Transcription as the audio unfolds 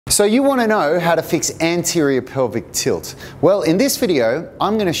So you want to know how to fix anterior pelvic tilt. Well, in this video,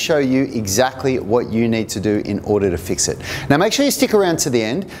 I'm going to show you exactly what you need to do in order to fix it. Now make sure you stick around to the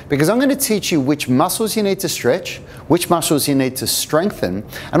end because I'm going to teach you which muscles you need to stretch, which muscles you need to strengthen,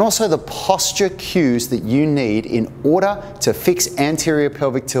 and also the posture cues that you need in order to fix anterior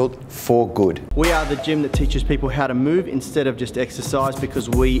pelvic tilt for good. We are the gym that teaches people how to move instead of just exercise because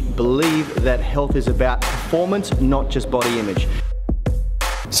we believe that health is about performance, not just body image.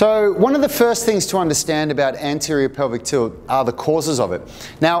 So one of the first things to understand about anterior pelvic tilt are the causes of it.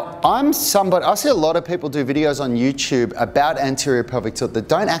 Now, I see a lot of people do videos on YouTube about anterior pelvic tilt that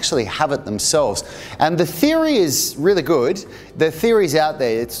don't actually have it themselves. And the theory is really good. The theory's out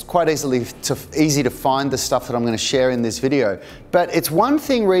there. It's quite easy to find the stuff that I'm going to share in this video. But it's one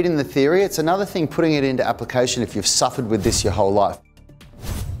thing reading the theory, it's another thing putting it into application if you've suffered with this your whole life.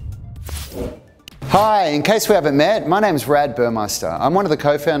 Hi, in case we haven't met, my name is Rad Burmeister. I'm one of the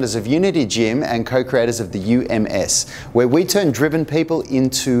co-founders of Unity Gym and co-creators of the UMS, where we turn driven people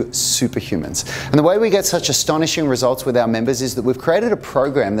into superhumans. And the way we get such astonishing results with our members is that we've created a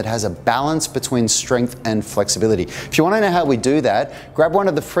program that has a balance between strength and flexibility. If you want to know how we do that, grab one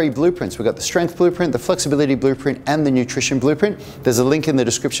of the free blueprints. We've got the strength blueprint, the flexibility blueprint, and the nutrition blueprint. There's a link in the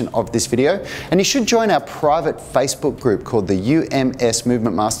description of this video. And you should join our private Facebook group called the UMS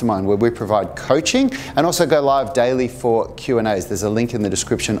Movement Mastermind, where we provide coaching and also go live daily for Q&As. There's a link in the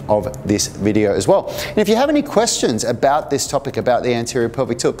description of this video as well. And if you have any questions about this topic, about the anterior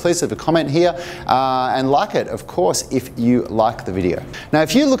pelvic tilt, please leave a comment here and like it, of course, if you like the video. Now,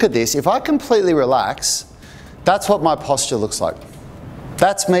 if you look at this, if I completely relax, that's what my posture looks like.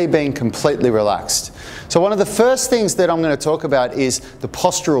 That's me being completely relaxed. So one of the first things that I'm going to talk about is the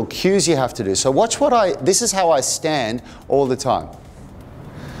postural cues you have to do. So watch this is how I stand all the time.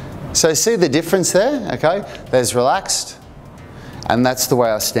 So see the difference there, okay? There's relaxed, and that's the way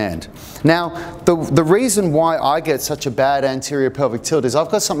I stand. Now, the reason why I get such a bad anterior pelvic tilt is I've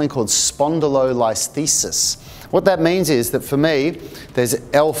got something called spondylolisthesis. What that means is that for me, there's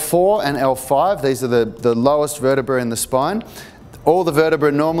L4 and L5. These are the lowest vertebrae in the spine. All the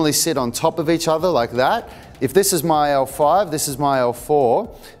vertebrae normally sit on top of each other like that. If this is my L5, this is my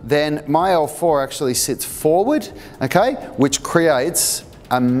L4, then my L4 actually sits forward, okay, which creates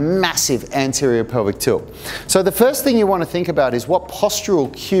a massive anterior pelvic tilt. So the first thing you want to think about is what postural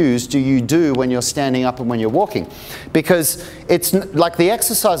cues do you do when you're standing up and when you're walking? Because it's like the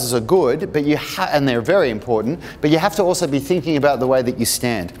exercises are good, but and they're very important, but you have to also be thinking about the way that you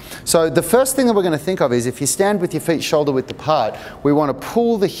stand. So the first thing that we're going to think of is if you stand with your feet shoulder width apart, we want to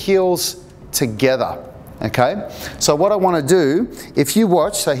pull the heels together. Okay, so what I want to do, if you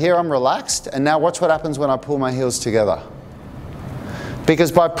watch, so here I'm relaxed, and now watch what happens when I pull my heels together.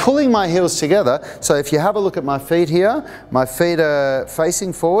 Because by pulling my heels together, so if you have a look at my feet here, my feet are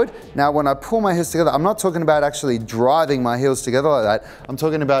facing forward. Now when I pull my heels together, I'm not talking about actually driving my heels together like that. I'm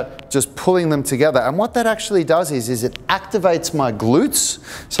talking about just pulling them together. And what that actually does is it activates my glutes.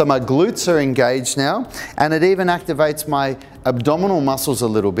 So my glutes are engaged now, and it even activates my abdominal muscles a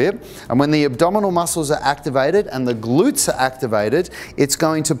little bit. And when the abdominal muscles are activated and the glutes are activated, it's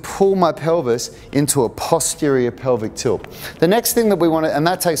going to pull my pelvis into a posterior pelvic tilt. The next thing that we want to, and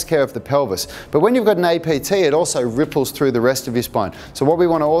that takes care of the pelvis, but when you've got an APT, it also ripples through the rest of your spine. So what we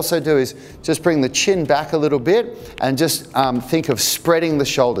want to also do is just bring the chin back a little bit and just think of spreading the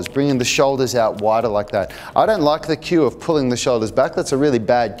shoulders, bringing the shoulders out wider like that. I don't like the cue of pulling the shoulders back. That's a really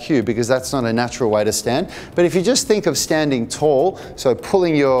bad cue because that's not a natural way to stand. But if you just think of standing tall, so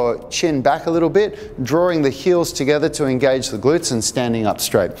pulling your chin back a little bit, drawing the heels together to engage the glutes and standing up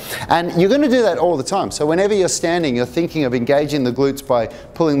straight. And you're going to do that all the time. So whenever you're standing, you're thinking of engaging the glutes by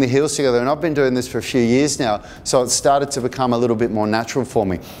pulling the heels together. And I've been doing this for a few years now, so it's started to become a little bit more natural for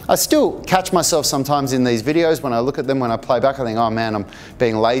me. I still catch myself sometimes in these videos when I look at them, when I play back, I think, oh man, I'm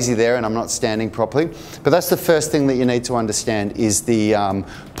being lazy there and I'm not standing properly. But that's the first thing that you need to understand is the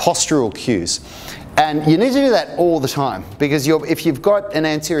postural cues. And you need to do that all the time because if you've got an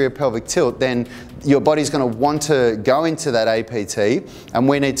anterior pelvic tilt, then your body's going to want to go into that APT, and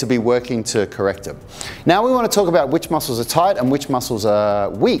we need to be working to correct it. Now we want to talk about which muscles are tight and which muscles are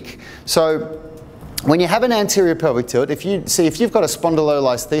weak. So when you have an anterior pelvic tilt, if you've got a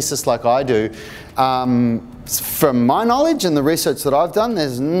spondylolisthesis like I do, from my knowledge and the research that I've done,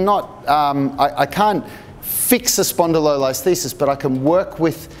 there's not, I can't fix a spondylolisthesis, but I can work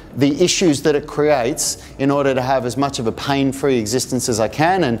with the issues that it creates in order to have as much of a pain-free existence as I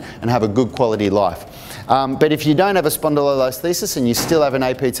can and have a good quality life. But if you don't have a spondylolisthesis and you still have an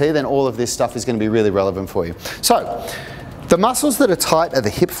APT, then all of this stuff is going to be really relevant for you. So the muscles that are tight are the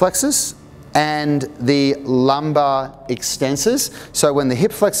hip flexors, and the lumbar extensors. So when the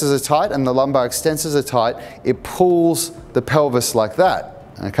hip flexors are tight and the lumbar extensors are tight, it pulls the pelvis like that,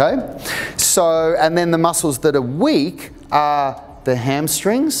 okay? So, and then the muscles that are weak are the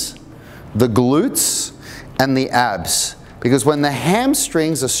hamstrings, the glutes, and the abs. Because when the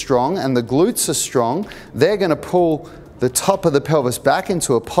hamstrings are strong and the glutes are strong, they're going to pull the top of the pelvis back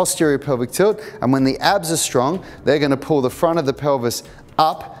into a posterior pelvic tilt, and when the abs are strong, they're going to pull the front of the pelvis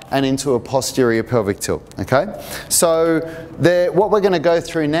up and into a posterior pelvic tilt, okay? So what we're going to go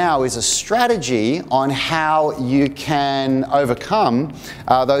through now is a strategy on how you can overcome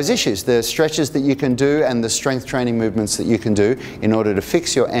those issues, the stretches that you can do and the strength training movements that you can do in order to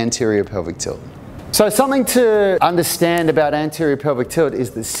fix your anterior pelvic tilt. So something to understand about anterior pelvic tilt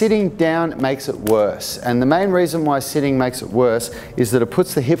is that sitting down makes it worse. And the main reason why sitting makes it worse is that it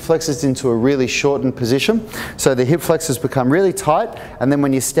puts the hip flexors into a really shortened position. So the hip flexors become really tight, and then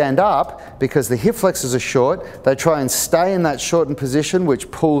when you stand up, because the hip flexors are short, they try and stay in that shortened position, which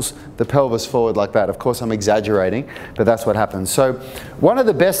pulls the pelvis forward like that. Of course, I'm exaggerating, but that's what happens. So one of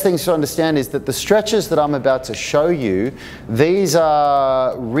the best things to understand is that the stretches that I'm about to show you, these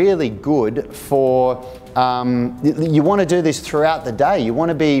are really good for you want to do this throughout the day. You want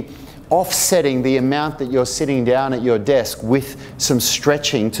to be offsetting the amount that you're sitting down at your desk with some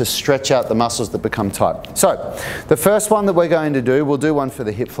stretching to stretch out the muscles that become tight. So the first one that we're going to do, we'll do one for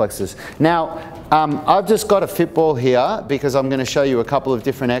the hip flexors. Now I've just got a fit ball here because I'm going to show you a couple of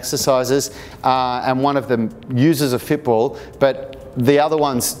different exercises and one of them uses a fit ball, but the other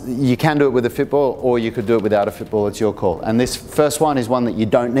ones, you can do it with a fit ball or you could do it without a fit ball, it's your call. And this first one is one that you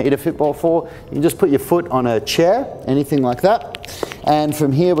don't need a fit ball for. You can just put your foot on a chair, anything like that. And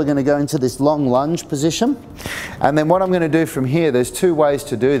from here we're going to go into this long lunge position. And then what I'm going to do from here, there's two ways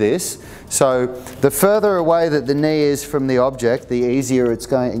to do this. So the further away that the knee is from the object, the easier it's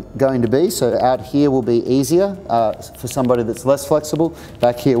going to be. So out here will be easier for somebody that's less flexible.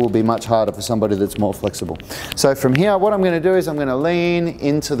 Back here will be much harder for somebody that's more flexible. So from here, what I'm going to do is I'm going to lean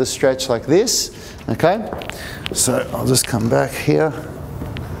into the stretch like this, okay? So I'll just come back here.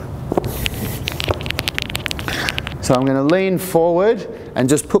 So I'm going to lean forward and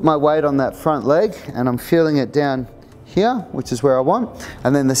just put my weight on that front leg, and I'm feeling it down here, which is where I want.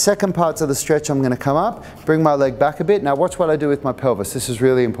 And then the second parts of the stretch, I'm going to come up, bring my leg back a bit. Now watch what I do with my pelvis. This is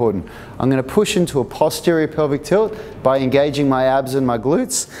really important. I'm going to push into a posterior pelvic tilt by engaging my abs and my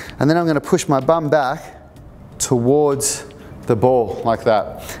glutes, and then I'm going to push my bum back towards the ball like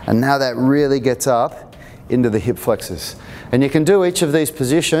that. And now that really gets up into the hip flexors. And you can do each of these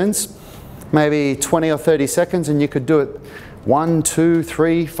positions maybe 20 or 30 seconds, and you could do it 1, 2,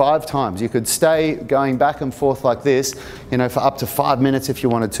 3, 5 times. You could stay going back and forth like this, you know, for up to 5 minutes if you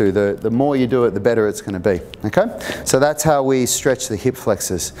wanted to. The more you do it, the better it's going to be, okay? So that's how we stretch the hip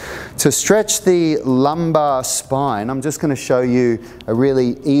flexors. To stretch the lumbar spine, I'm just going to show you a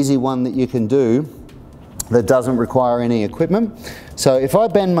really easy one that you can do that doesn't require any equipment. So if I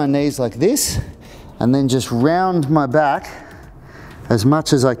bend my knees like this, and then just round my back as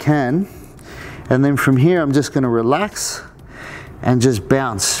much as I can, and then from here I'm just going to relax and just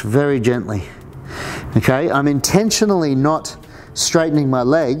bounce very gently. Okay, I'm intentionally not straightening my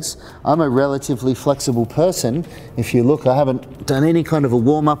legs. I'm a relatively flexible person. If you look, I haven't done any kind of a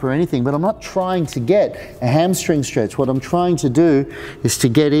warm-up or anything, but I'm not trying to get a hamstring stretch. What I'm trying to do is to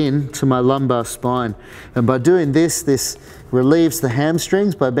get into my lumbar spine. And by doing this, this relieves the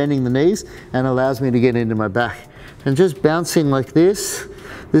hamstrings by bending the knees and allows me to get into my back. And just bouncing like this,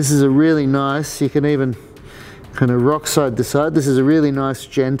 this is a really nice, you can even kind of rock side to side. This is a really nice,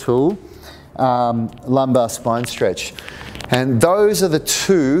 gentle lumbar spine stretch. And those are the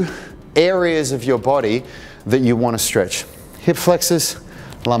two areas of your body that you want to stretch. Hip flexors,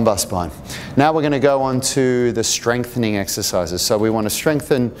 lumbar spine. Now we're going to go on to the strengthening exercises. So we want to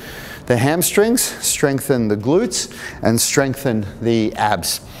strengthen the hamstrings, strengthen the glutes, and strengthen the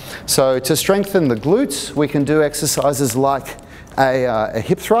abs. So to strengthen the glutes, we can do exercises like a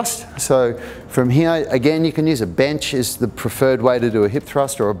hip thrust. So from here, again, you can use a bench is the preferred way to do a hip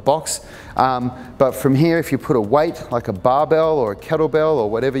thrust, or a box. But from here, if you put a weight like a barbell or a kettlebell or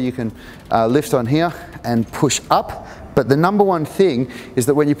whatever, you can lift on here and push up. But the number one thing is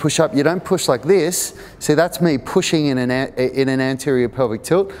that when you push up, you don't push like this. See, that's me pushing in an anterior pelvic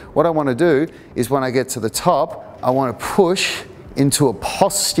tilt. What I want to do is when I get to the top, I want to push into a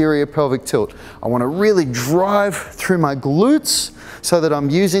posterior pelvic tilt. I want to really drive through my glutes so that I'm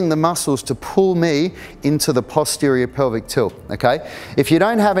using the muscles to pull me into the posterior pelvic tilt, okay? If you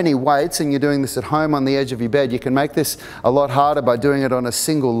don't have any weights and you're doing this at home on the edge of your bed, you can make this a lot harder by doing it on a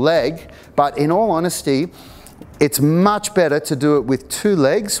single leg. But in all honesty, It's much better to do it with 2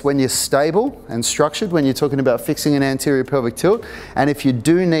 legs when you're stable and structured, when you're talking about fixing an anterior pelvic tilt. And if you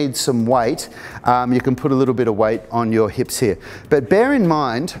do need some weight, you can put a little bit of weight on your hips here. But bear in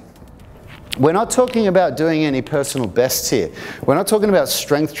mind, we're not talking about doing any personal bests here. We're not talking about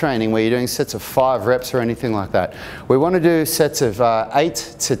strength training where you're doing sets of 5 reps or anything like that. We want to do sets of 8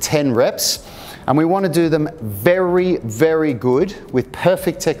 to 10 reps. And we want to do them very, very good with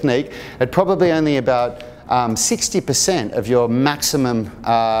perfect technique at probably only about 60% of your maximum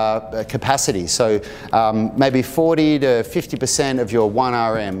capacity. So maybe 40 to 50% of your 1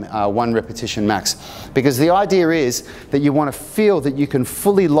 RM, 1 repetition max. Because the idea is that you want to feel that you can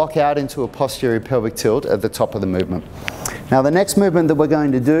fully lock out into a posterior pelvic tilt at the top of the movement. Now the next movement that we're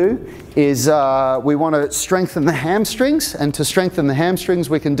going to do is we want to strengthen the hamstrings, and to strengthen the hamstrings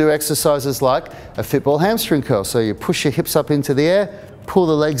we can do exercises like a football hamstring curl. So you push your hips up into the air, pull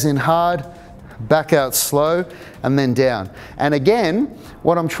the legs in hard, back out slow, and then down. And again,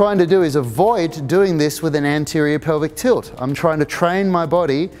 what I'm trying to do is avoid doing this with an anterior pelvic tilt. I'm trying to train my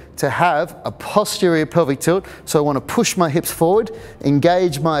body to have a posterior pelvic tilt, so I want to push my hips forward,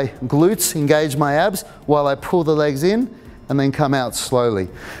 engage my glutes, engage my abs, while I pull the legs in, and then come out slowly.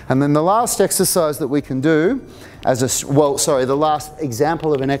 And then the last exercise that we can do the last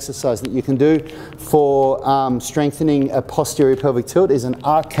example of an exercise that you can do for strengthening a posterior pelvic tilt is an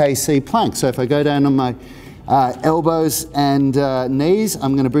RKC plank. So if I go down on my elbows and knees,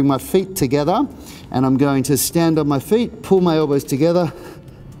 I'm going to bring my feet together and I'm going to stand on my feet, pull my elbows together,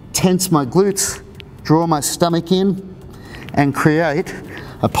 tense my glutes, draw my stomach in, and create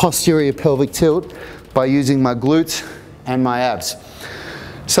a posterior pelvic tilt by using my glutes and my abs.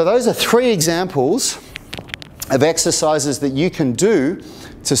 So those are 3 examples of exercises that you can do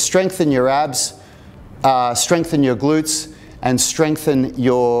to strengthen your abs, strengthen your glutes, and strengthen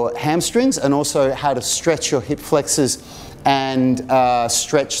your hamstrings, and also how to stretch your hip flexors and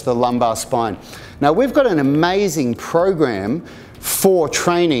stretch the lumbar spine. Now we've got an amazing program for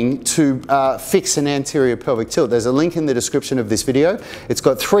training to fix an anterior pelvic tilt. There's a link in the description of this video. It's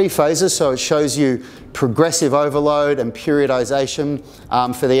got 3 phases, so it shows you progressive overload and periodization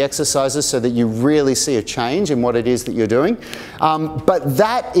for the exercises so that you really see a change in what it is that you're doing. But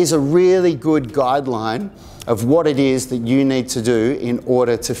that is a really good guideline of what it is that you need to do in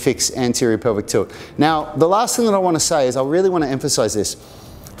order to fix anterior pelvic tilt. Now, the last thing that I want to say is I really want to emphasize this.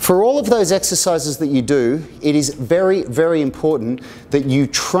 For all of those exercises that you do, it is very, very important that you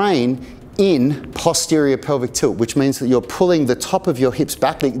train in posterior pelvic tilt, which means that you're pulling the top of your hips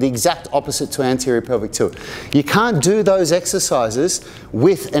back, the exact opposite to anterior pelvic tilt. You can't do those exercises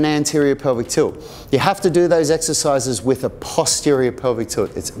with an anterior pelvic tilt. You have to do those exercises with a posterior pelvic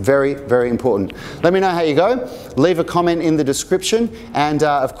tilt. It's very, very important. Let me know how you go. Leave a comment in the description, and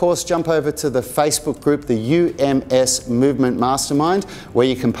of course jump over to the Facebook group, the UMS Movement Mastermind, where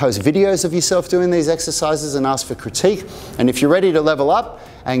you can post videos of yourself doing these exercises and ask for critique. And if you're ready to level up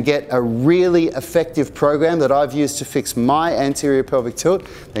and get a really effective program that I've used to fix my anterior pelvic tilt,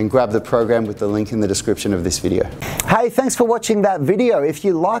 then grab the program with the link in the description of this video. Hey, thanks for watching that video. If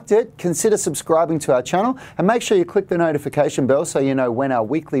you liked it, consider subscribing to our channel and make sure you click the notification bell so you know when our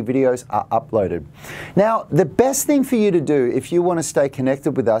weekly videos are uploaded. Now, the best thing for you to do if you want to stay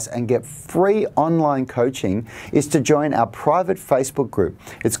connected with us and get free online coaching is to join our private Facebook group.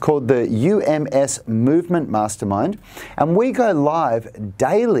 It's called the UMS Movement Mastermind, and we go live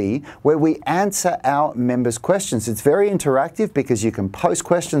daily where we answer our members' questions. It's very interactive because you can post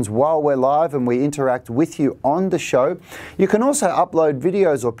questions while we're live and we interact with you on the show. You can also upload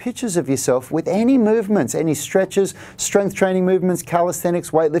videos or pictures of yourself with any movements, any stretches, strength training movements,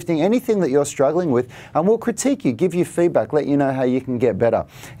 calisthenics, weightlifting, anything that you're struggling with, and we'll critique you, give you feedback, let you know how you can get better.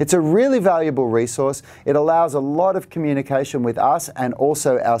 It's a really valuable resource. It allows a lot of communication with us and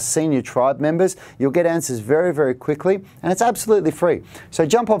also our senior tribe members. You'll get answers very, very quickly, and it's absolutely free. So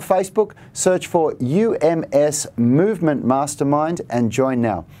jump on Facebook, search for UMS Movement Mastermind and join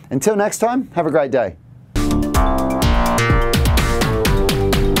now. Until next time, have a great day.